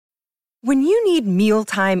When you need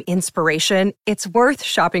mealtime inspiration, it's worth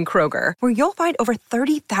shopping Kroger, where you'll find over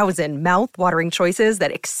 30,000 mouth-watering choices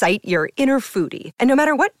that excite your inner foodie. And no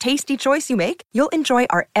matter what tasty choice you make, you'll enjoy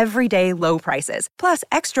our everyday low prices, plus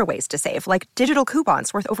extra ways to save, like digital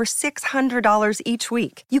coupons worth over $600 each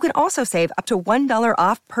week. You can also save up to $1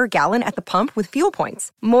 off per gallon at the pump with fuel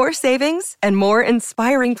points. More savings and more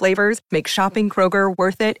inspiring flavors make shopping Kroger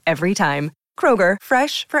worth it every time. Kroger,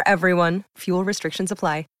 fresh for everyone. Fuel restrictions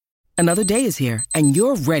apply. Another day is here, and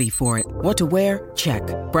you're ready for it. What to wear? Check.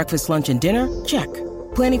 Breakfast, lunch, and dinner? Check.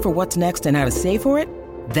 Planning for what's next and how to save for it?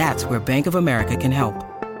 That's where Bank of America can help.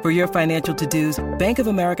 For your financial to-dos, Bank of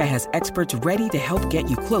America has experts ready to help get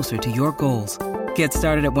you closer to your goals. Get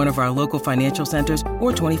started at one of our local financial centers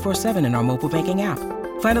or 24/7 in our mobile banking app.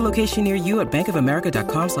 Find a location near you at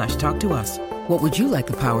bankofamerica.com/talktous. What would you like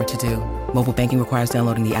the power to do? Mobile banking requires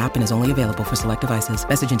downloading the app and is only available for select devices.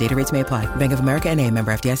 Message and data rates may apply. Bank of America N.A.,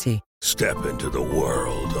 member FDIC. Step into the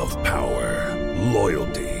world of power,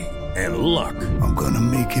 loyalty, and luck. I'm going to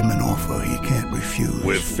make him an offer he can't refuse.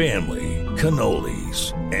 With family,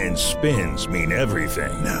 cannolis, and spins mean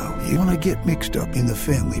everything. Now, you want to get mixed up in the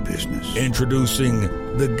family business. Introducing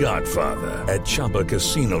The Godfather at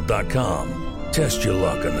ChumbaCasino.com. Test your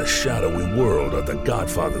luck in the shadowy world of The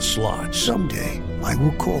Godfather slot. Someday, I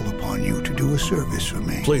will call upon you to do a service for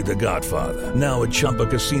me. Play The Godfather, now at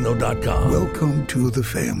ChumbaCasino.com. Welcome to the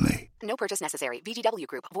family. No purchase necessary. VGW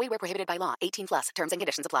Group. Void where prohibited by law. 18 plus. Terms and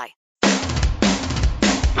conditions apply.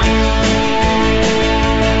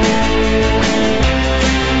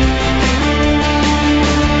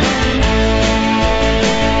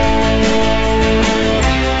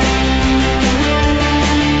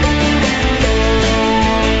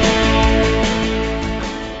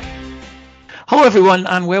 Hello everyone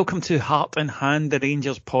and welcome to Heart in Hand, the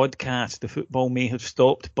Rangers podcast. The football may have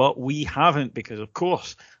stopped, but we haven't, because of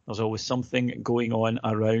course there's always something going on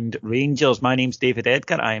around Rangers. My name's David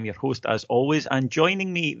Edgar. I am your host as always, and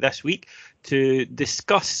joining me this week to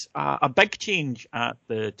discuss a big change at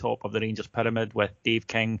the top of the Rangers pyramid, with Dave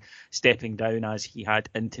King stepping down as he had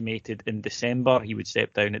intimated in December. He would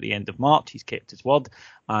step down at the end of March. He's kept his word,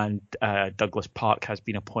 and Douglas Park has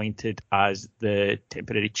been appointed as the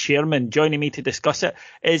temporary chairman. Joining me to discuss it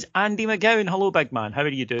is Andy McGowan. Hello, big man. How are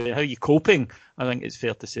you doing? How are you coping? I think it's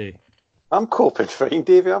fair to say. I'm coping fine,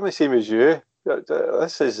 Davey. I'm the same as you.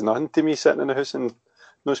 This is nothing to me, sitting in the house and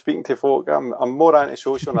not speaking to folk. I'm more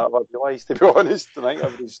antisocial than I've ever realised, to be honest. And I think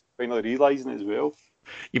everybody's finally realising it as well.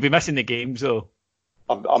 You'll be missing the games, though.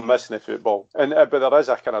 I'm missing the football. But there is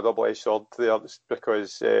a kind of double-edged sword there,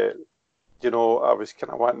 because, I was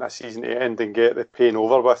kind of wanting this season to end and get the pain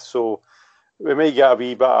over with. So we might get a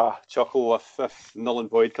wee bit of chuckle if null and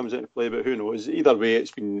void comes into play, but who knows? Either way,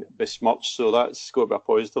 it's been besmirched, so that's got to be a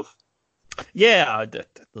positive. Yeah,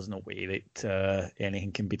 there's no way that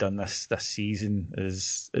anything can be done this season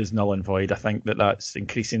is null and void. I think that's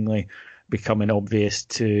increasingly becoming obvious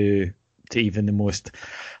to even the most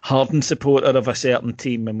hardened supporter of a certain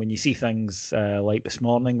team. And when you see things like this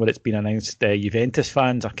morning, where it's been announced Juventus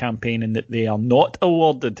fans are campaigning that they are not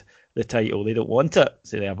awarded the title, they don't want it,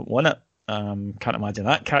 so they haven't won it. Can't imagine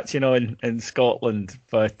that catching on in Scotland.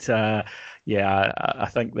 But I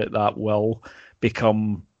think that will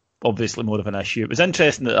become obviously more of an issue. It was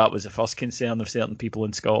interesting that was the first concern of certain people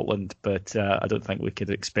in Scotland, but I don't think we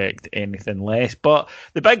could expect anything less. But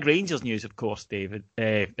the big Rangers news, of course, David,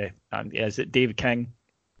 is that David King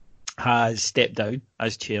has stepped down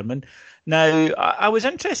as chairman. Now, I was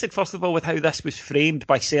interested, first of all, with how this was framed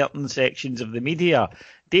by certain sections of the media.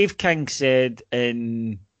 Dave King said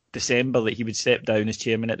in December that he would step down as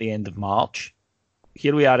chairman at the end of March.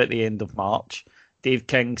 Here we are at the end of March. Dave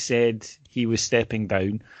King said he was stepping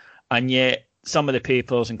down. And yet some of the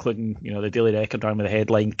papers, including, the Daily Record, ran with the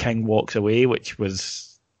headline, King walks away, which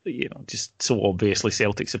was, just so obviously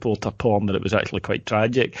Celtic supporter porn that it was actually quite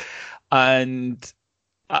tragic. And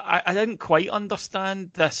I didn't quite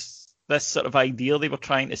understand this sort of idea they were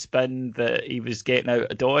trying to spin, that he was getting out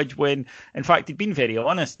of Dodge, when, in fact, he'd been very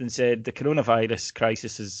honest and said the coronavirus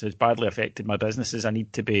crisis has badly affected my businesses. I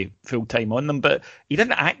need to be full-time on them. But he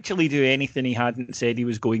didn't actually do anything he hadn't said he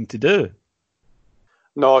was going to do.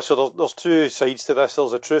 No, so there's two sides to this.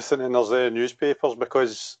 There's the truth and then there's the newspapers,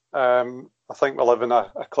 because I think we live in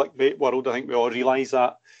a clickbait world. I think we all realise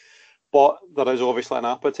that. But there is obviously an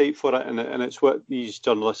appetite for it, and it's what these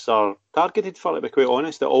journalists are targeted for, to be quite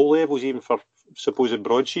honest, at all levels, even for supposed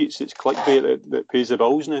broadsheets. It's clickbait that pays the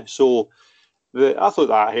bills now. So I thought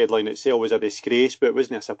that headline itself was a disgrace, but it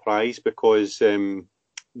wasn't a surprise, because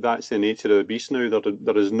that's the nature of the beast now.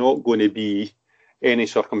 There is not going to be any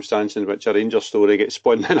circumstance in which a Rangers story gets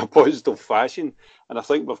spun in a positive fashion. And I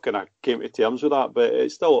think we've kind of came to terms with that. But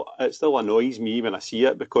it still annoys me when I see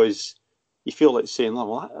it, because you feel like saying,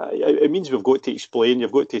 well, it means we've got to explain,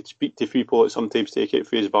 you've got to speak to people that sometimes take it at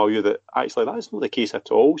face value that actually that's not the case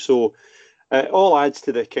at all. So it all adds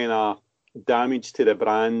to the kind of damage to the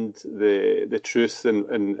brand, the truth,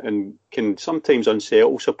 and can sometimes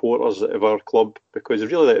unsettle supporters of our club, because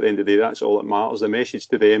really at the end of the day, that's all that matters. The message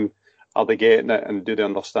to them, are they getting it and do they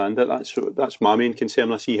understand it? That's my main concern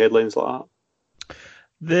when I see headlines like that.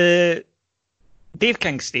 The Dave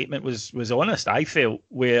King's statement was honest, I felt,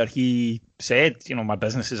 where he said, my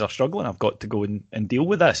businesses are struggling, I've got to go and deal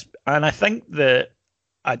with this. And I think that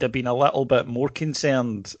I'd have been a little bit more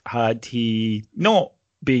concerned had he not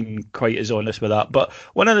been quite as honest with that. But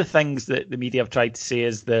one of the things that the media have tried to say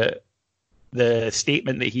is that the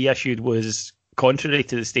statement that he issued was contrary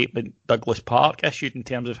to the statement Douglas Park issued in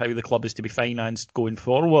terms of how the club is to be financed going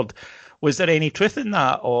forward. Was there any truth in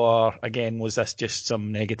that, or again, was this just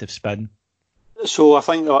some negative spin? So I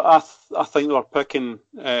think they were picking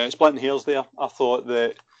splitting hairs there. I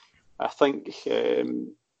think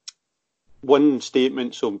one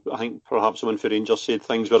statement, so I think perhaps the one for Rangers, said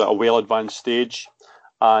things were at a well advanced stage,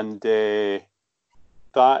 and that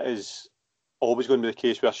is always going to be the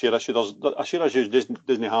case with a share issue. A share issue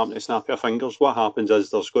doesn't happen to snap your fingers. What happens is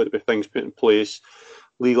there's got to be things put in place,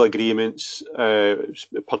 legal agreements,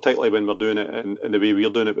 particularly when we're doing it in the way we're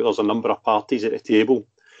doing it, but there's a number of parties at the table.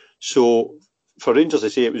 So for Rangers to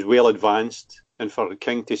say it was well advanced, and for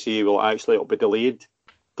King to say, well, actually it'll be delayed,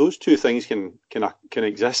 those two things can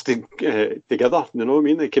exist together. You know what I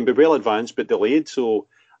mean? They can be well advanced but delayed. So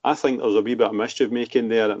I think there's a wee bit of mischief making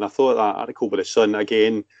there, and I thought that article by the Sun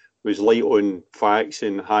again was light on facts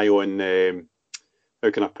and high on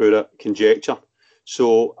how can I put it, conjecture.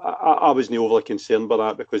 So I wasn't overly concerned by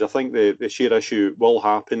that, because I think the share issue will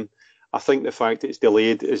happen. I think the fact that it's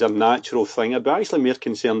delayed is a natural thing. I'd be actually more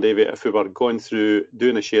concerned, David, if we were going through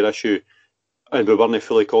doing a share issue and we weren't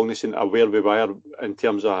fully cognizant of where we were in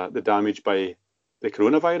terms of the damage by the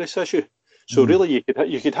coronavirus issue. So really,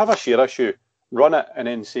 you could have a share issue, run it, and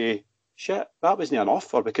then say, shit, that wasn't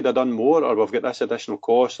enough, or we could have done more, or we've got this additional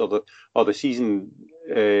cost, or the season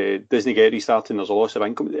doesn't get restarted and there's a loss of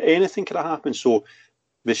income. Anything could have happened. So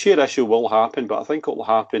the share issue will happen, but I think it will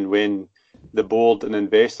happen when the board and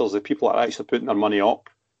investors, the people that are actually putting their money up,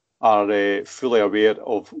 are fully aware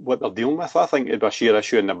of what they're dealing with. I think it'd be a share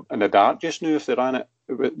issue in the dark just now if they ran it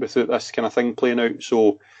without this kind of thing playing out.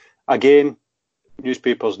 So again,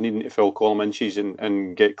 newspapers needing to fill column inches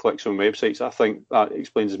and get clicks on websites. I think that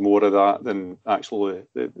explains more of that than actually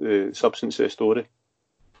the substance of the story.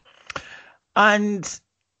 And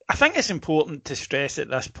I think it's important to stress at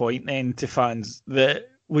this point then to fans that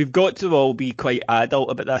we've got to all be quite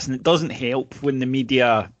adult about this, and it doesn't help when the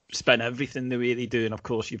media spin everything the way they do. And of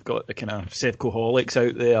course, you've got the kind of Sevcoholics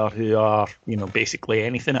out there who are, basically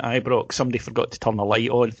anything at Ibrox. Somebody forgot to turn the light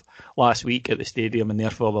on last week at the stadium, and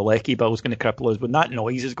therefore the Lecky bill's going to cripple us. When that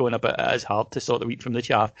noise is going about, it is hard to sort the wheat from the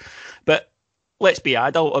chaff. But let's be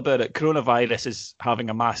adult about it. Coronavirus is having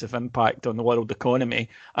a massive impact on the world economy,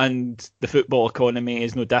 and the football economy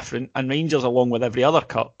is no different. And Rangers, along with every other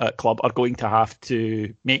club, are going to have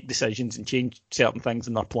to make decisions and change certain things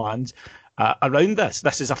in their plans around this.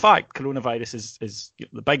 This is a fact. Coronavirus is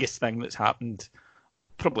the biggest thing that's happened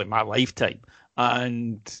probably in my lifetime.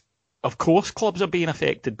 And of course, clubs are being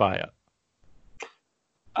affected by it.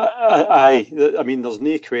 I mean, there's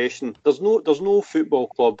no question. There's no football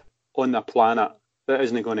club on the planet that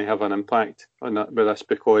isn't going to have an impact on that with this,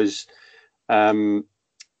 because it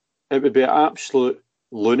would be absolute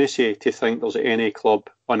lunacy to think there's any club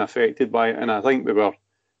unaffected by it. And I think we were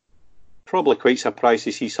probably quite surprised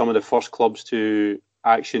to see some of the first clubs to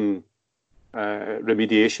action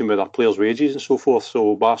remediation with their players' wages and so forth.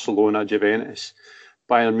 So Barcelona, Juventus,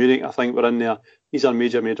 Bayern Munich, I think, were in there. These are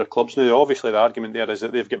major clubs. Now, obviously, the argument there is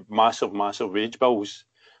that they've got massive wage bills.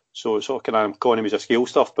 So it's all kind of economies of scale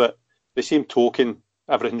stuff. But the same token,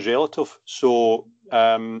 everything's relative. So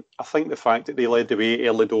I think the fact that they led the way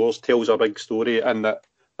early doors tells a big story, and that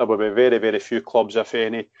there will be very, very few clubs, if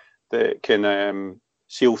any, that can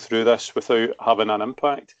sail through this without having an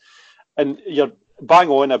impact. And you're bang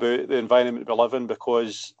on about the environment we live in,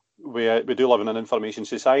 because we do live in an information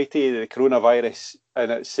society. The coronavirus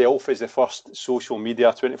in itself is the first social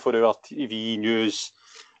media, 24-hour TV news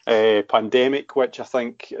pandemic, which I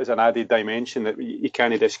think is an added dimension that you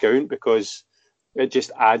can't discount, because it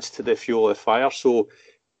just adds to the fuel of the fire. So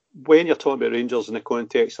when you're talking about Rangers in the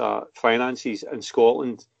context of finances in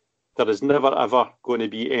Scotland, there is never ever going to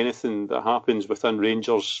be anything that happens within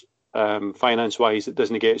Rangers finance-wise that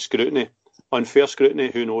doesn't get scrutiny. unfair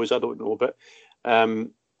scrutiny, who knows? I don't know, but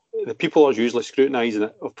the people who are usually scrutinising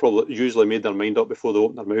it have probably usually made their mind up before they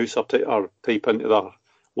open their mouse or type into their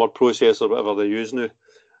word processor or whatever they use now.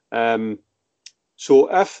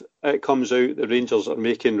 So if it comes out that Rangers are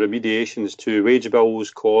making remediations to wage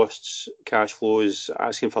bills, costs, cash flows,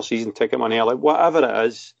 asking for season ticket money, like whatever it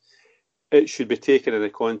is, it should be taken in the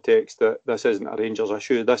context that this isn't a Rangers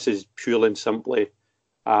issue. This is purely and simply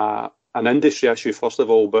an industry issue, first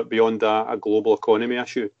of all, but beyond that, a global economy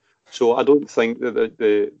issue. So I don't think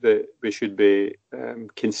that we should be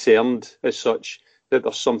concerned as such that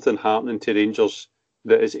there's something happening to Rangers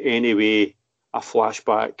that is any way a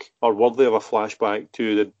flashback or worthy of a flashback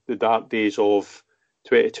to the dark days of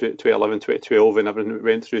 2011, 2012 and everything we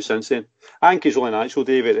went through since then. I think it's only natural,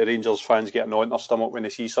 David, that Rangers fans get a knot in their stomach when they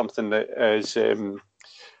see something that is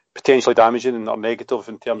potentially damaging or negative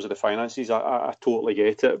in terms of the finances. I totally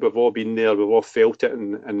get it. We've all been there, we've all felt it,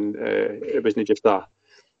 and it wasn't just a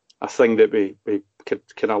thing that we could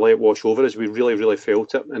kind of let wash over us. We really, really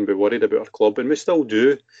felt it and we worried about our club, and we still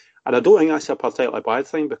do. And I don't think that's a particularly bad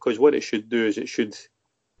thing, because what it should do is it should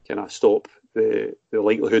kind of stop the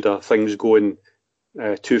likelihood of things going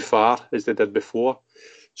too far as they did before.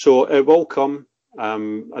 So it will come.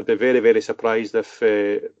 I'd be very, very surprised if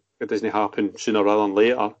it doesn't happen sooner rather than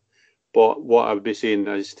later. But what I would be saying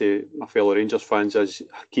is to my fellow Rangers fans is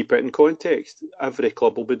keep it in context. Every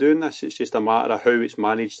club will be doing this. It's just a matter of how it's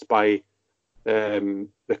managed by the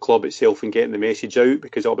club itself and getting the message out,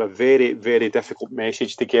 because it'll be a very, very difficult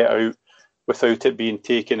message to get out without it being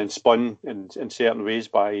taken and spun in certain ways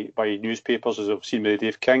by newspapers, as I've seen with the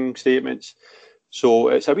Dave King statements. So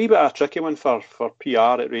it's a wee bit of a tricky one for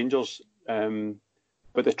PR at Rangers.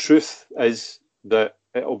 But the truth is that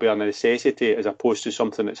it'll be a necessity as opposed to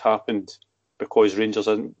something that's happened because Rangers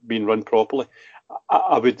hasn't been run properly.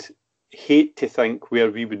 I would hate to think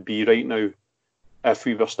where we would be right now if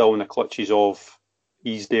we were still in the clutches of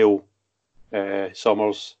Easdale,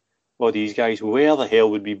 Summers, all these guys. Where the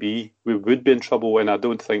hell would we be? We would be in trouble, and I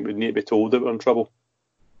don't think we'd need to be told that we're in trouble.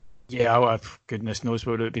 Yeah, well, goodness knows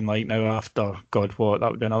what it would have been like now after, God, what,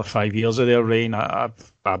 that would be another 5 years of their reign.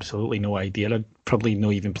 I've absolutely no idea. I'd probably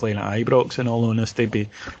not even playing at Ibrox, in all honesty. They'd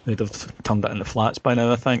have turned it into flats by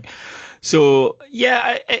now, I think. So,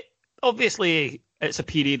 yeah, obviously it's a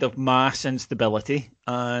period of mass instability,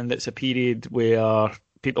 and it's a period where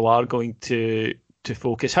people are going to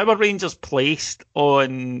focus. How are Rangers placed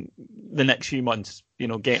on the next few months,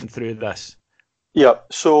 getting through this? Yeah,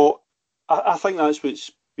 so I think that's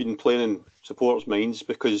what's been playing in supporters' minds,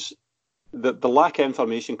 because the lack of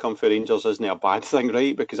information come for Rangers isn't a bad thing,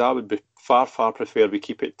 right? Because I would be far, far prefer we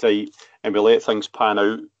keep it tight and we let things pan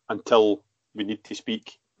out until we need to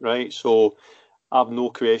speak, right? So I've no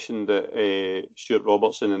question that Stuart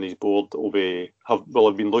Robertson and his board will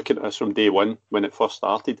have been looking at this from day one when it first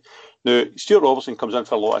started. Now, Stuart Robertson comes in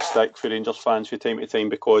for a lot of stick for Rangers fans from time to time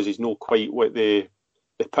because he's not quite what they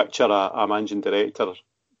picture a managing director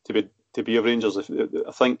to be of Rangers.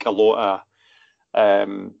 I think a lot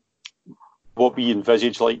of what we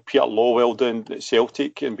envisage, like Peter Lawwell doing at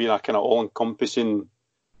Celtic and being a kind of all-encompassing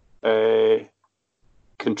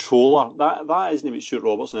controller, that isn't what Stuart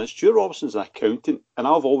Robertson is. Stuart Robertson's an accountant, and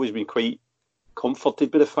I've always been quite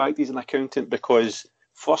comforted by the fact he's an accountant, because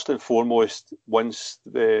first and foremost, once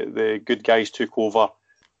the good guys took over,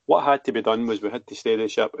 what had to be done was we had to steady the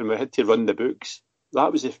ship and we had to run the books.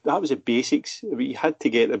 That was the basics. We had to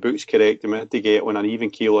get the books correct, and we had to get on an even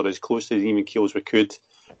keel, or as close to an even keel as we could,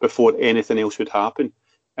 before anything else would happen.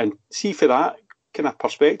 And see, for that kind of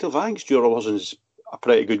perspective, I think Stuart Robertson's a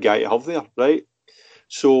pretty good guy to have there, right?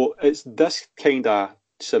 So it's this kind of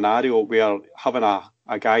scenario where having a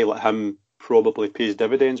guy like him probably pays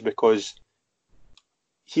dividends, because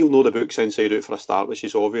he'll know the books inside out for a start, which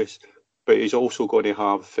is obvious, but he's also going to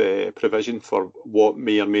have provision for what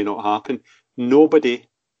may or may not happen. Nobody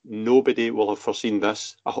will have foreseen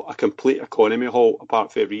this, a complete economy halt,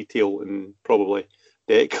 apart from retail and probably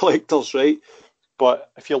debt collectors, right?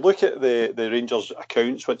 But if you look at the Rangers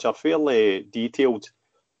accounts, which are fairly detailed,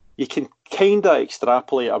 you can kind of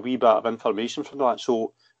extrapolate a wee bit of information from that.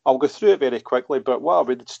 So I'll go through it very quickly, but what I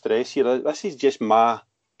would stress here, this is just my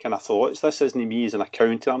kind of thoughts. This isn't me as an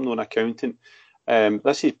accountant. I'm not an accountant.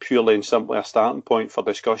 This is purely and simply a starting point for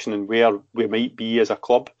discussion and where we might be as a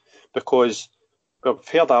club, because we've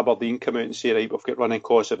heard Aberdeen come out and say, right, we've got running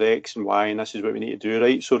costs of X and Y, and this is what we need to do,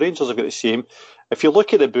 right? So Rangers have got the same. If you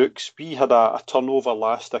look at the books, we had a turnover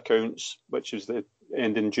last accounts, which was the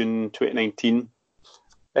end in June 2019.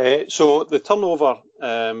 So the turnover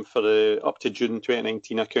for the up to June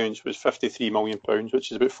 2019 accounts was £53 million,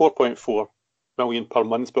 which is about 4.4 million per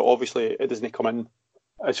month, but obviously it doesn't come in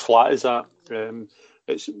as flat as that.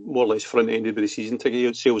 It's more or less front-ended with the season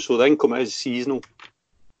ticket sales, so the income is seasonal.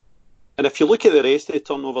 And if you look at the rest of the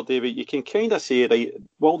turnover, David, you can kind of say, right,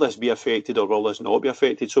 will this be affected or will this not be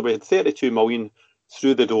affected? So we had 32 million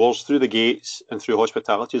through the doors, through the gates and through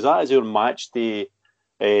hospitality. That is our match day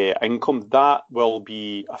income. That will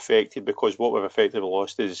be affected because what we've effectively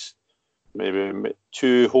lost is maybe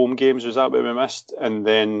 2 home games. Was that what we missed? And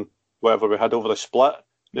then whatever we had over the split.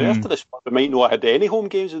 Now, after the split, we might not have had any home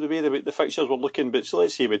games of the way the fixtures were looking, but so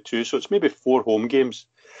let's say we had 2. So it's maybe 4 home games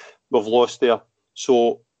we've lost there.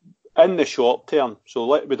 So in the short term,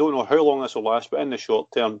 we don't know how long this will last, but in the short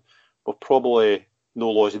term, we've probably no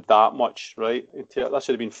lost that much, right? This would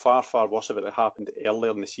have been far, far worse if it had happened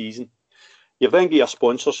earlier in the season. You've then got your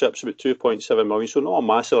sponsorships, about 2.7 million, so not a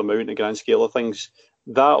massive amount in the grand scale of things.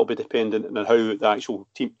 That'll be dependent on how the actual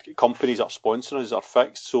team companies that are sponsoring us are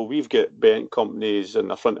fixed. So we've got betting companies in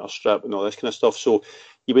the front of our strip and all this kind of stuff. So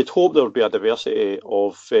you would hope there would be a diversity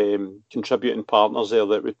of contributing partners there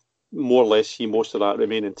that would more or less see most of that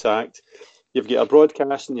remain intact. You've got your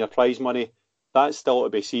broadcast and your prize money. That's still to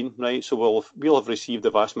be seen, right? So we'll have received the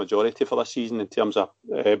vast majority for this season in terms of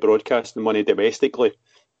broadcasting money domestically.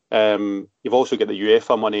 You've also got the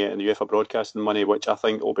UEFA money and the UEFA broadcasting money, which I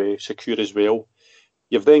think will be secure as well.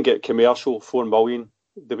 You've then got commercial, 4 million.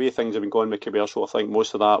 The way things have been going with commercial, I think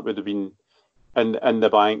most of that would have been in the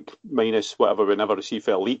bank, minus whatever we never received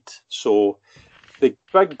for Elite. So the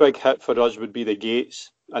big hit for us would be the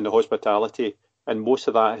gates and the hospitality, and most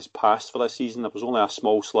of that has passed for this season. There was only a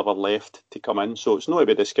small sliver left to come in, so it's not to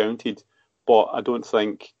be discounted, but I don't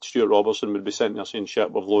think Stuart Robertson would be sitting there saying,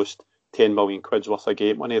 shit, we've lost 10 million quid's worth of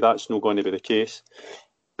gate money. That's not going to be the case.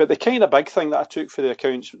 But the kind of big thing that I took for the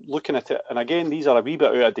accounts, looking at it, and again, these are a wee bit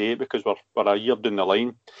out of date because we're a year down the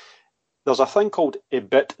line, there's a thing called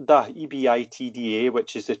EBITDA, EBITDA,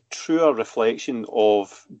 which is the truer reflection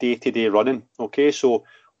of day-to-day running. Okay, so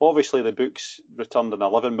obviously the books returned an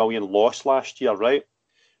 11 million loss last year, right?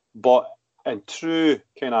 But in true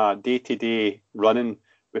kind of day-to-day running,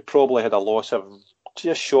 we probably had a loss of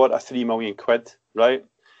just short of 3 million quid, right?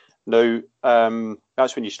 Now,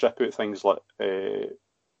 that's when you strip out things like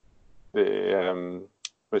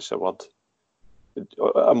what's the word?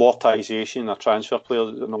 Amortisation, or transfer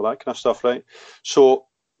players and all that kind of stuff, right? So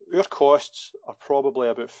our costs are probably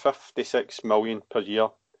about 56 million per year,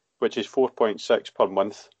 which is 4.6 per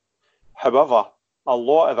month. However, a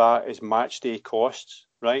lot of that is match day costs,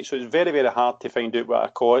 right? So it's very, very hard to find out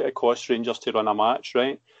what it costs Rangers to run a match,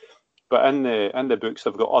 right? But in the books,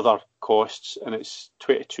 they've got other costs, and it's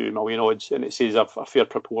 22 million odds, and it says a fair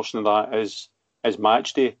proportion of that is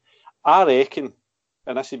match day. I reckon,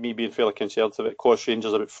 and this is me being fairly conservative, it costs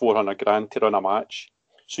Rangers about 400 grand to run a match.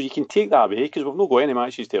 So you can take that away because we've not got any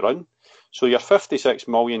matches to run. So your 56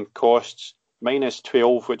 million costs minus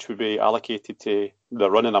 12, which would be allocated to the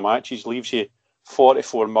running of matches, leaves you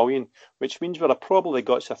 44 million, which means we've probably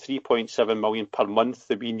got a 3.7 million per month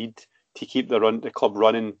that we need to keep the club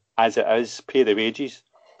running as it is, pay the wages.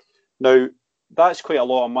 Now, that's quite a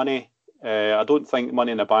lot of money. I don't think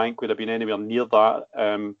Money in the Bank would have been anywhere near that.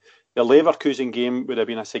 The Leverkusen game would have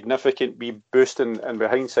been a significant wee boost, and with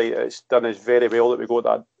hindsight, it's done us very well that we got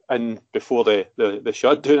that in before the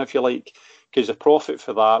shutdown, if you like, because the profit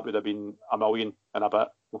for that would have been 1 million and a bit.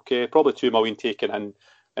 Okay, probably 2 million taken in,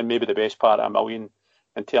 and maybe the best part of 1 million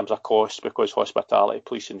in terms of costs, because hospitality,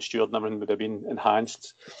 police and steward and everything would have been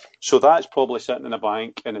enhanced. So that's probably sitting in the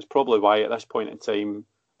bank, and it's probably why at this point in time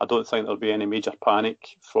I don't think there'll be any major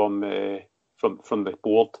panic from the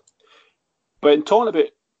board. But in talking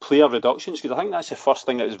about player reductions, because I think that's the first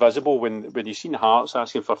thing that is visible when you've seen Hearts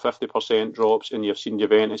asking for 50% drops, and you've seen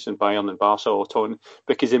Juventus and Bayern and Barca all talking,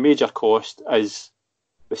 because the major cost is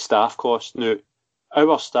the staff cost. Now,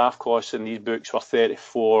 our staff costs in these books were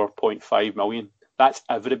 34.5 million. That's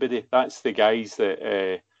everybody. That's the guys that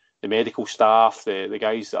the medical staff, the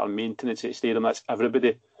guys that are maintenance at the stadium. That's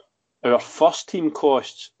everybody. Our first team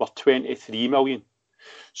costs were 23 million.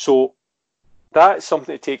 So that's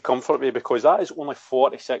something to take comfort with, because that is only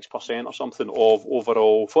 46% or something of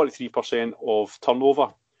overall, 43% of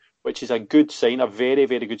turnover, which is a good sign, a very,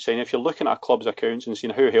 very good sign. If you're looking at a club's accounts and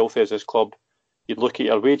seeing how healthy is this club, you'd look at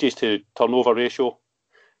your wages to turnover ratio,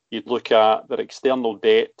 you'd look at their external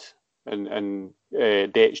debt and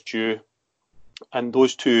debts due, and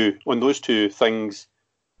those two things,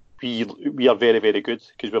 we are very, very good,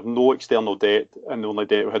 because we have no external debt, and the only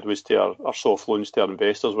debt we had was to our soft loans to our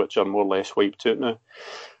investors, which are more or less wiped out now.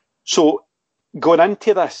 So going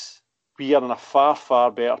into this, we are in a far,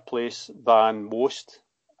 far better place than most.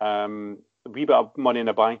 A wee bit of money in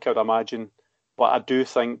the bank, I would imagine, but I do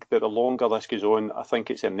think that the longer this goes on, I think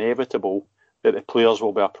it's inevitable that the players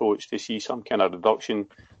will be approached to see some kind of reduction.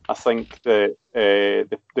 I think that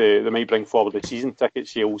they might bring forward the season ticket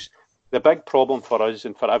sales. The big problem for us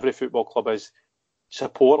and for every football club is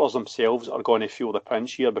supporters themselves are going to feel the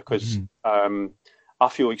pinch here, because I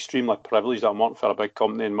feel extremely privileged that I'm working for a big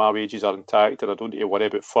company and my wages are intact and I don't need to worry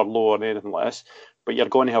about furlough or anything like this. But you're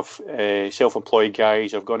going to have self-employed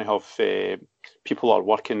guys, you're going to have people that are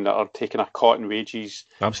working that are taking a cut in wages.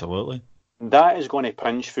 Absolutely. That is going to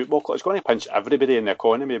pinch football clubs. It's going to pinch everybody in the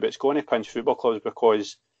economy, but it's going to pinch football clubs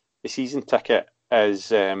because the season ticket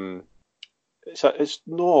is it's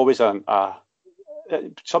not always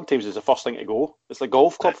sometimes it's the first thing to go. It's like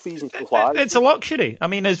golf club fees and stuff like that. It's a luxury. I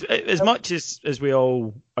mean, as much as we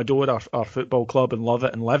all adore our football club and love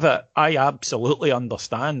it and live it, I absolutely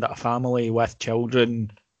understand that a family with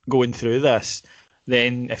children going through this,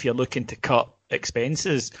 then if you're looking to cut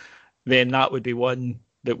expenses, then that would be one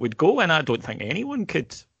that would go, and I don't think anyone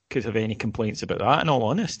could have any complaints about that, in all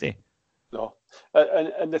honesty. No.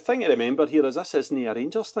 And the thing to remember here is this isn't a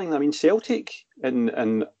Rangers thing. I mean, Celtic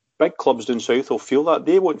and big clubs down south will feel that.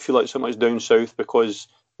 They won't feel like so much down south because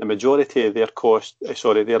the majority of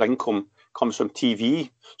their income comes from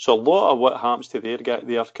TV. So a lot of what happens to their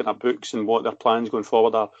kind of books and what their plans going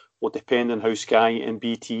forward will depend on how Sky and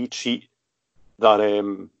BT treat their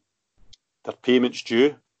payments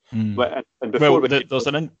due. And there's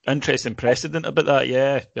an interesting precedent about that,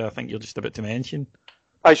 yeah, I think you're just about to mention.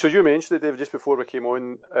 So you mentioned it, Dave, just before we came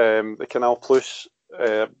on, the Canal Plus,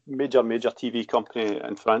 major TV company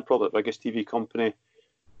in France, probably the biggest TV company.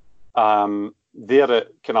 They're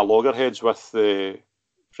at kind of loggerheads with the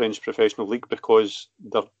French Professional League because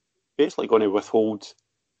they're basically going to withhold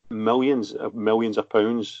millions of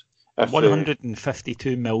pounds.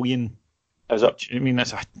 152 million. Is it?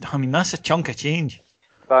 That's a chunk of change.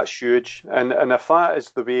 That's huge, and if that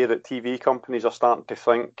is the way that TV companies are starting to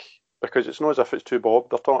think, because it's not as if it's too bob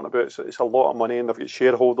they're talking about, it's a lot of money, and they've got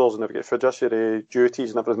shareholders and they've got fiduciary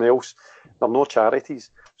duties and everything else. They're no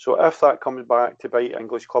charities. So if that comes back to bite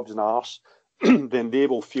English clubs in the arse, then they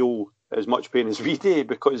will feel as much pain as we do,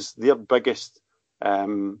 because their biggest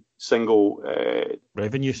single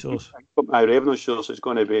revenue source is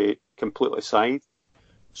going to be completely side.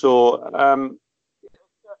 So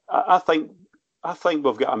I think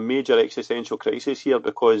we've got a major existential crisis here,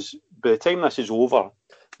 because by the time this is over,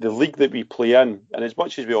 the league that we play in, and as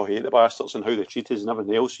much as we all hate the bastards and how they treat us and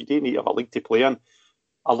everything else, you don't need to have a league to play in.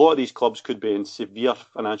 A lot of these clubs could be in severe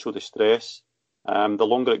financial distress. The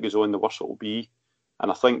longer it goes on, the worse it will be. And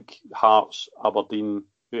I think Hearts, Aberdeen,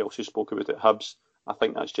 who else who spoke about it, Hibs, I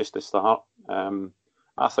think that's just the start.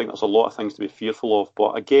 I think there's a lot of things to be fearful of.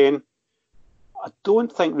 But again, I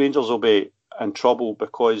don't think Rangers will be in trouble,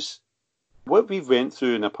 because what we've went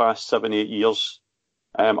through in the past 7-8 years,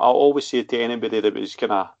 I'll always say to anybody that was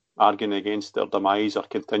kind of arguing against their demise or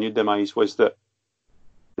continued demise, was that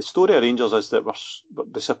the story of Rangers is that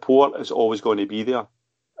the support is always going to be there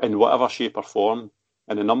in whatever shape or form,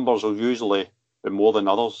 and the numbers will usually be more than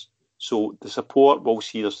others. So the support will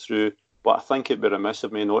see us through, but I think it'd be remiss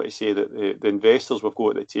of me not to say that the investors we've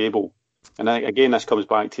got at the table, and again this comes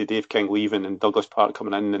back to Dave King leaving and Douglas Park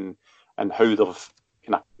coming in, and how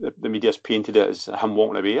the media's painted it as him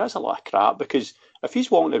walking away. That's a lot of crap, because if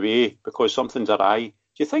he's walking away because something's awry, do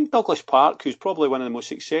you think Douglas Park, who's probably one of the most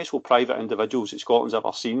successful private individuals that Scotland's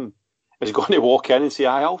ever seen, is going to walk in and say,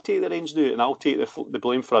 I'll take the reins now and I'll take the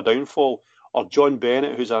blame for a downfall? Or John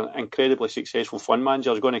Bennett, who's an incredibly successful fund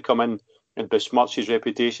manager, is going to come in and besmirch his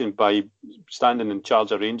reputation by standing in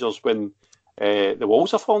charge of Rangers when the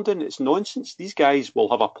walls are falling down? It's nonsense. These guys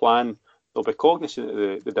will have a plan. They'll be cognizant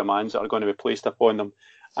of the demands that are going to be placed upon them.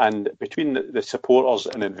 And between the supporters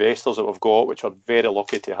and investors that we've got, which we're very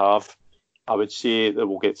lucky to have, I would say that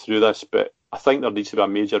we'll get through this. But I think there needs to be a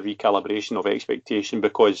major recalibration of expectation,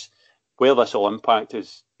 because where this will impact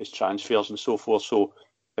is transfers and so forth. So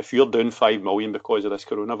if you're down 5 million because of this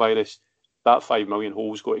coronavirus, that 5 million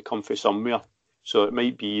hole's got to come from somewhere. So it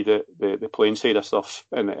might be the playing side of stuff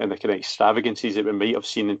and the kind of extravagancies that we might have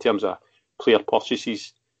seen in terms of player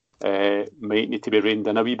purchases might need to be reined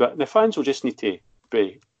in a wee bit. And the fans will just need to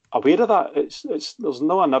be aware of that. There's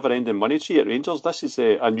not a never-ending money tree at Rangers. This is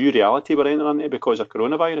a new reality we're entering into because of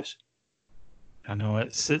coronavirus. I know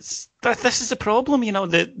this is the problem.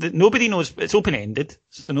 That nobody knows. It's open-ended,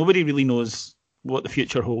 so nobody really knows what the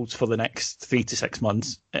future holds for the next 3 to 6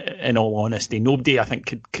 months. In all honesty, nobody, I think,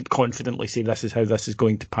 could confidently say this is how this is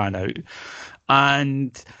going to pan out.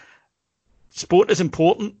 And sport is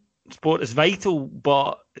important. Sport is vital,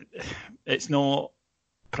 but it's not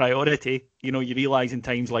priority. You realise in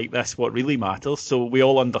times like this what really matters. So we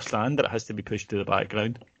all understand that it has to be pushed to the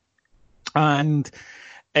background. And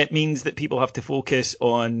it means that people have to focus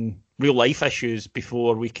on real life issues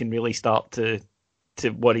before we can really start to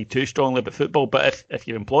worry too strongly about football. But if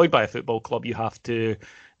you're employed by a football club, you have to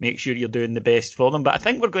make sure you're doing the best for them. But I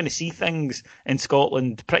think we're going to see things in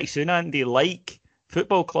Scotland pretty soon, Andy, like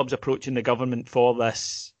football clubs approaching the government for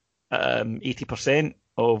this 80%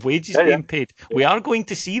 of wages being paid. We are going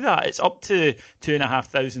to see that. It's up to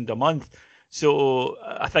 $2,500 a month. So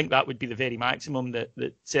I think that would be the very maximum that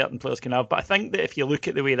certain players can have. But I think that if you look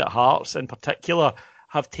at the way that Hearts in particular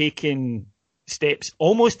have taken steps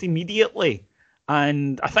almost immediately,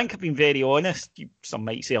 and I think I've been very honest, some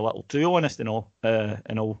might say a little too honest in all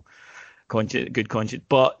good conscience,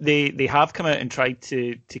 but they have come out and tried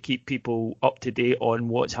to keep people up to date on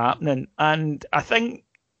what's happening. And I think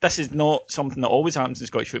this is not something that always happens in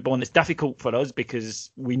Scottish football, and it's difficult for us because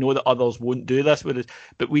we know that others won't do this with us.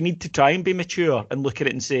 But we need to try and be mature and look at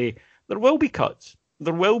it and say, there will be cuts.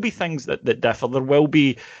 There will be things that differ. There will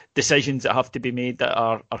be decisions that have to be made that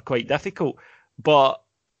are quite difficult. But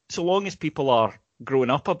so long as people are growing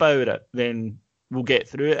up about it, then we'll get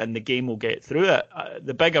through it and the game will get through it.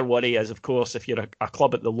 The bigger worry is, of course, if you're a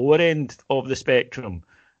club at the lower end of the spectrum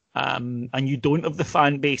and you don't have the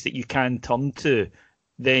fan base that you can turn to,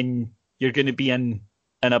 then you're going to be in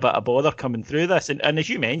a bit of bother coming through this. And as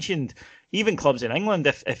you mentioned, even clubs in England,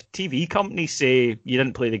 if TV companies say you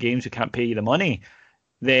didn't play the games, we can't pay you the money,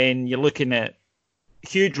 then you're looking at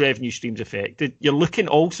huge revenue streams affected. You're looking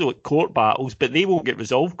also at court battles, but they won't get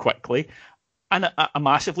resolved quickly, and a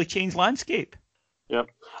massively changed landscape. Yeah,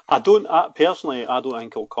 I personally don't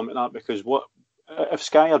think it'll come to that, because what if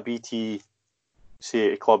Sky or BT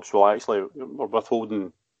say to clubs, well, actually we're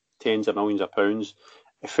withholding tens of millions of pounds.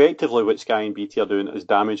 Effectively, what Sky and BT are doing is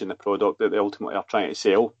damaging the product that they ultimately are trying to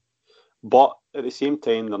sell. But at the same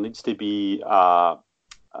time, there needs to be a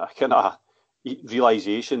kind of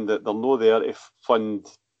realisation that they're not there to fund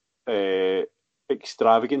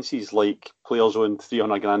extravagancies like players on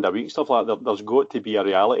 $300,000 a week, stuff like that. There's got to be a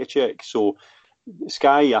reality check. So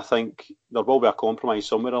Sky, I think there will be a compromise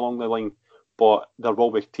somewhere along the line, but there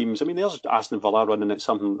will be teams. I mean, there's Aston Villa running at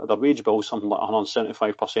something, their wage bill is something like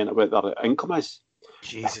 175% of what their income is.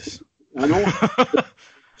 Jesus. I know.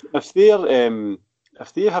 If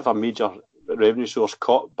they have a major revenue source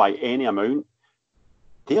cut by any amount,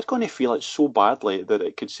 they're going to feel it so badly that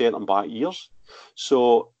it could set them back years.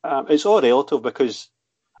 So it's all relative, because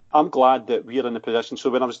I'm glad that we're in the position. So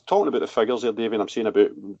when I was talking about the figures there, David, I'm saying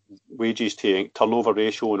about wages to turnover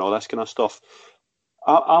ratio and all this kind of stuff,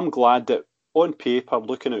 I'm glad that on paper,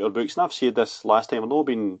 looking at our books, and I've said this last time, I've not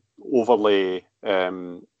been overly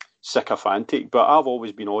sycophantic, but I've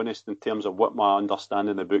always been honest in terms of what my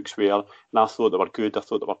understanding of the books were, and I thought they were good, I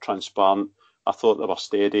thought they were transparent, I thought they were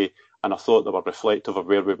steady, and I thought they were reflective of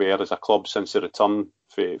where we were as a club since the return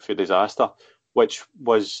for disaster, which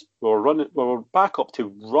was we were back up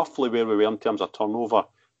to roughly where we were in terms of turnover,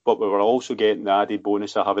 but we were also getting the added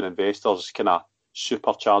bonus of having investors kind of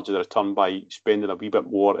supercharge the return by spending a wee bit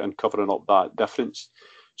more and covering up that difference.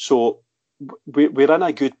 So we're in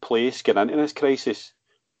a good place getting into this crisis,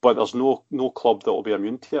 but there's no club that will be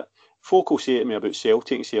immune to it. Folk will say to me about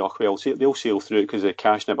Celtic and say, oh, well, they'll sail through it because of the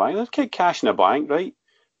cash in the bank. They've got cash in the bank, right?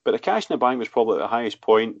 But the cash in the bank was probably at the highest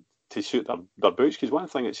point to suit their books, because one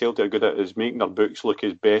thing that Celtic are good at is making their books look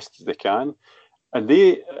as best as they can. And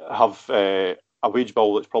they have a wage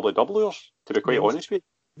bill that's probably double yours, to be quite honest with you.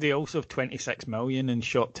 They also have 26 million in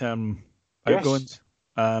short-term outgoings.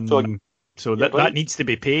 So that needs to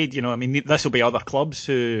be paid. You know, I mean, this will be other clubs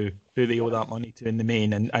who they owe that money to in the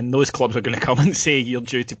main, and those clubs are going to come and say you're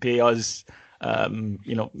due to pay us.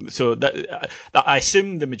 You know, so that I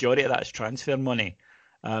assume the majority of that is transfer money.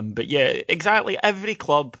 But yeah, exactly. Every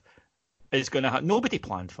club is going to have. Nobody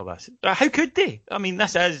planned for this. How could they? I mean,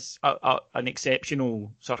 this is an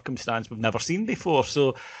exceptional circumstance we've never seen before.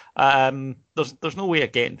 So there's no way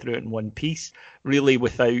of getting through it in one piece, really,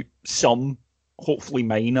 without some, hopefully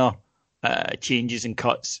minor, changes and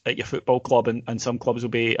cuts at your football club, and some clubs will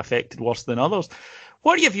be affected worse than others.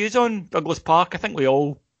 What are your views on Douglas Park? I think we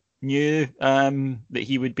all knew that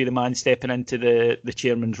he would be the man stepping into the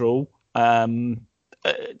chairman's role.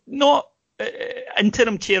 Not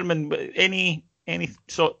interim chairman. Any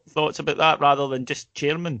thoughts about that rather than just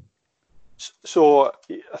chairman? So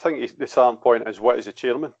I think the starting point is, what is a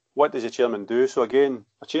chairman? What does a chairman do? So again,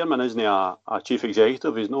 a chairman isn't a chief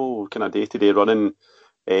executive. He's no kind of day-to-day running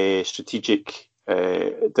strategic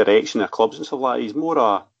direction of clubs and stuff like that. He's more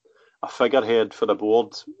a figurehead for the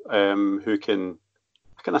board, who can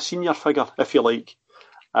a kind of senior figure, if you like.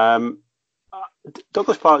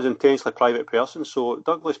 Douglas Park is an intensely private person, so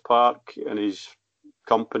Douglas Park and his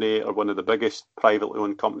company are one of the biggest privately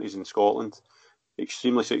owned companies in Scotland.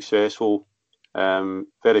 extremely successful,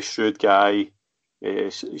 very shrewd guy.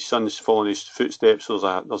 His son's following his footsteps. There's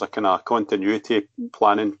a kind of continuity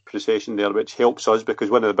planning procession there, which helps us,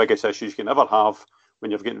 because one of the biggest issues you can ever have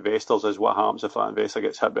when you've got investors is what happens if that investor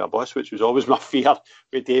gets hit by a bus, which was always my fear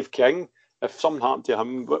with Dave King. If something happened to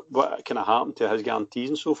him, what kind of happened to his guarantees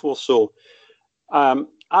and so forth? So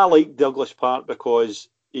I like Douglas Park because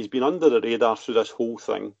he's been under the radar through this whole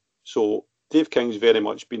thing. So Dave King's very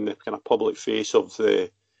much been the kind of public face of the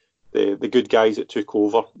good guys that took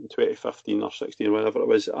over in 2015 or 16 or whatever it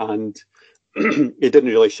was, and he didn't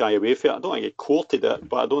really shy away from it. I don't think he courted it,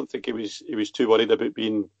 but I don't think he was too worried about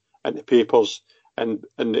being in the papers, and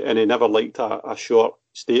he never liked a short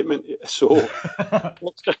statement. So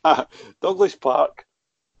Douglas Park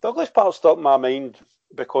stuck in my mind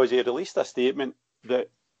because he released a statement that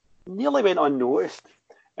nearly went unnoticed,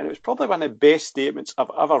 and it was probably one of the best statements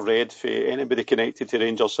I've ever read for anybody connected to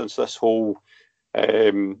Rangers since this whole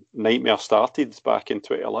nightmare started back in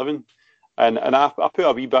 2011. And I put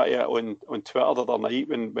a wee bit of it on Twitter the other night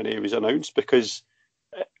when he was announced, because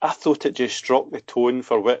I thought it just struck the tone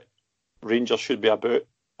for what Rangers should be about,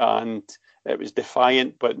 and it was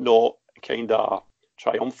defiant but not kind of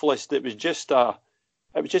triumphalist. It was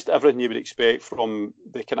just everything you would expect from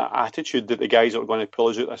the kind of attitude that the guys that were going to pull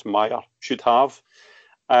us out this mire should have.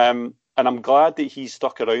 And I'm glad that he's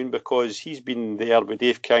stuck around, because he's been there with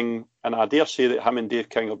Dave King, and I dare say that him and Dave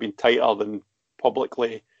King have been tighter than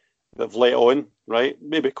publicly they've let on, right?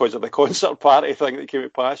 Maybe because of the concert party thing that came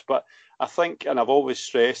past, but I think, and I've always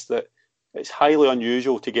stressed that it's highly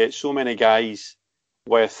unusual to get so many guys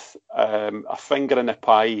with a finger in the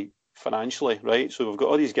pie financially, right? So we've got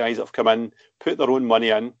all these guys that have come in, put their own money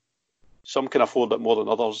in, some can afford it more than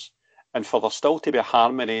others, and for there still to be a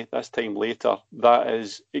harmony this time later, that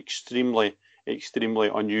is extremely, extremely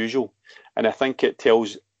unusual. And I think it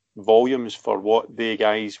tells volumes for what the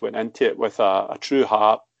guys went into it with a true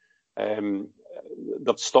heart.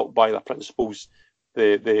 They're stuck by their principles.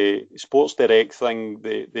 The Sports Direct thing,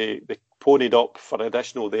 they ponied up for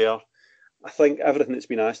additional there. I think everything that's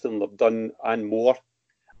been asked of them they've done and more.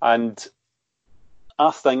 And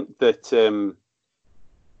I think that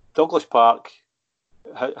Douglas Park,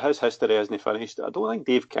 his history isn't finished. I don't think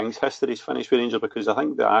Dave King's history is finished with Rangers, because I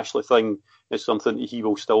think the Ashley thing is something that he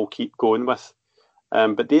will still keep going with.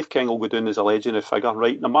 But Dave King will go down as a legendary figure,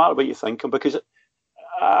 right? No matter what you think of him, because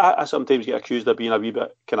I sometimes get accused of being a wee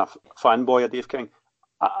bit kind of fanboy of Dave King.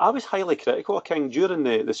 I was highly critical of King during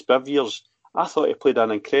the Spiv years. I thought he played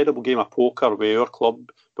an incredible game of poker with our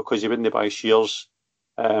club because he wouldn't buy shares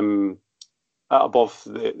above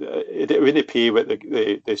it wouldn't pay what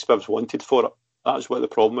the Spivs wanted for it. That's what the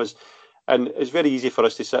problem is. And it's very easy for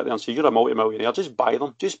us to sit there and say, you're a multi-millionaire, just buy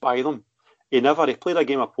them. He played a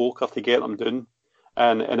game of poker to get them down,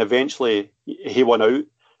 and eventually he won out.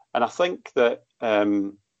 And I think that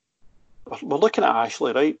we're looking at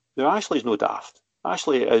Ashley, right? Now, Ashley's no daft.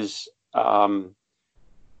 Ashley is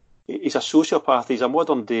he's a sociopath. He's a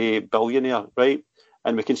modern day billionaire, right?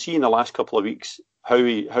 And we can see in the last couple of weeks how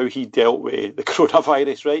he dealt with the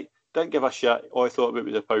coronavirus, right? Didn't give a shit. All I thought about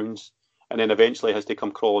was the pounds, and then eventually has to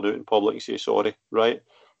come crawling out in public and say sorry, right?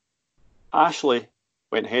 Ashley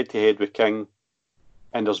went head to head with King,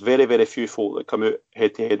 and there's very, very few folk that come out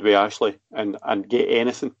head to head with Ashley and get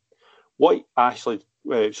anything. What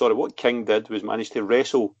King did was manage to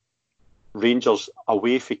wrestle Rangers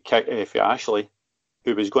away for Ashley,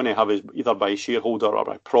 who was going to have his either by shareholder or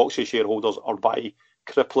by proxy shareholders or by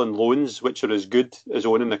crippling loans, which are as good as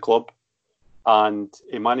owning the club. And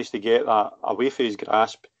he managed to get that away from his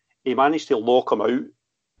grasp. He managed to lock him out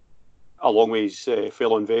along with his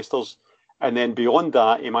fellow investors. And then beyond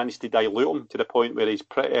that, he managed to dilute him to the point where he's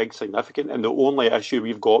pretty insignificant. And the only issue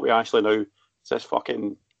we've got with Ashley now is this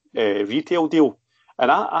fucking retail deal.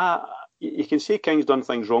 And you can say King's done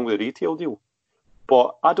things wrong with the retail deal,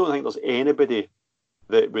 but I don't think there's anybody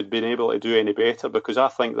that would have been able to do any better, because I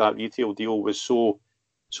think that retail deal was so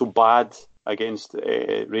bad against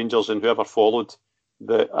Rangers and whoever followed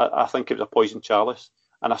that I think it was a poison chalice.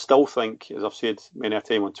 And I still think, as I've said many a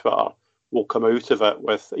time on Twitter, we'll come out of it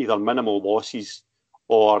with either minimal losses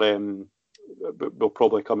or we'll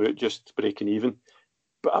probably come out just breaking even.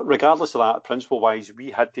 But regardless of that, principle-wise,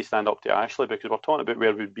 we had to stand up to Ashley, because we're talking about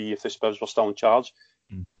where we'd be if the Spurs were still in charge.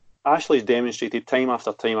 Ashley's demonstrated time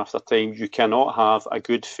after time after time you cannot have a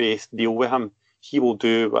good faith deal with him. He will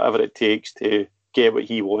do whatever it takes to get what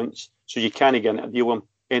he wants. So you can't get into a deal with him.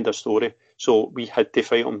 End of story. So we had to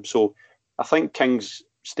fight him. So I think King's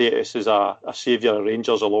status as a saviour of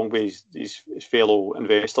Rangers, along with his fellow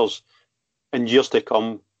investors, in years to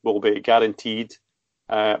come will be guaranteed.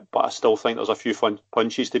 But I still think there's a few fun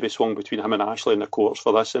punches to be swung between him and Ashley in the courts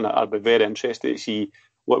for this, and I'd be very interested to see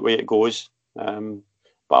what way it goes. But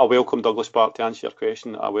I welcome Douglas Park. To answer your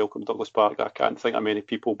question, I welcome Douglas Park. I can't think of many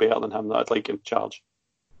people better than him that I'd like in charge.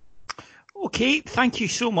 Okay, thank you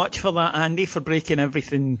so much for that, Andy, for breaking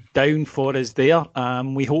everything down for us there.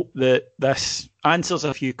 We hope that this answers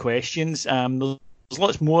a few questions. There's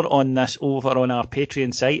lots more on this over on our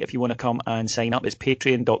Patreon site. If you want to come and sign up, it's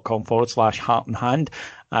patreon.com/Heart and Hand.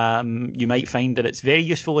 You might find that it's very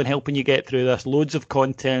useful in helping you get through this. Loads of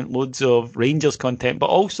content, loads of Rangers content, but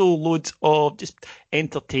also loads of just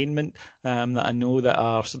entertainment that I know that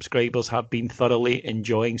our subscribers have been thoroughly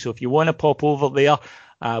enjoying. So if you want to pop over there,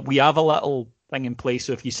 we have a little thing in place.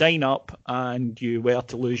 So if you sign up and you were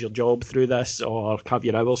to lose your job through this, or have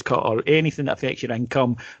your hours cut, or anything that affects your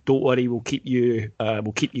income, don't worry, we'll keep you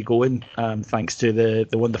going. Thanks to the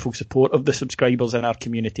wonderful support of the subscribers in our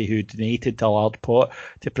community who donated to a large pot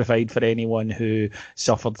to provide for anyone who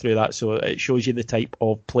suffered through that. So it shows you the type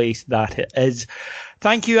of place that it is.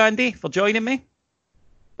 Thank you, Andy, for joining me.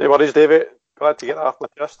 No worries, David. Glad to get that off my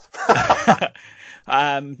chest.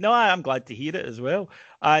 No, I'm glad to hear it as well.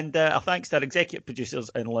 And our thanks to our executive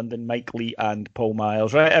producers in London, Mike Lee and Paul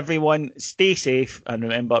Miles. Right, everyone, stay safe, and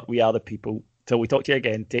remember, we are the people. Till we talk to you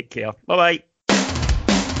again, take care. Bye-bye.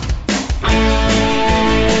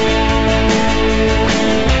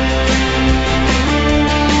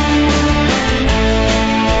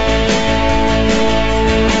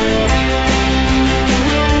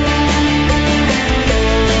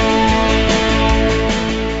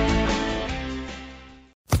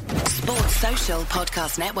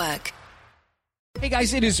 Podcast Network. Hey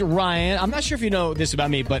guys, it is Ryan. I'm not sure if you know this about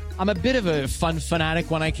me, but I'm a bit of a fun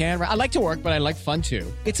fanatic when I can. I like to work, but I like fun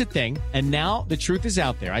too. It's a thing. And now the truth is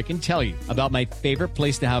out there. I can tell you about my favorite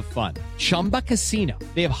place to have fun. Chumba Casino.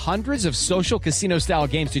 They have hundreds of social casino style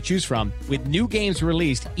games to choose from with new games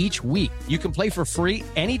released each week. You can play for free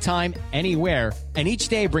anytime, anywhere. And each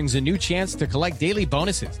day brings a new chance to collect daily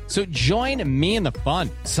bonuses. So join me in the fun.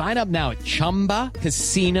 Sign up now at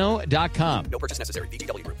ChumbaCasino.com. No purchase necessary.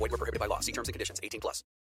 VGW Group. Void where prohibited by law. See terms and conditions. 18+.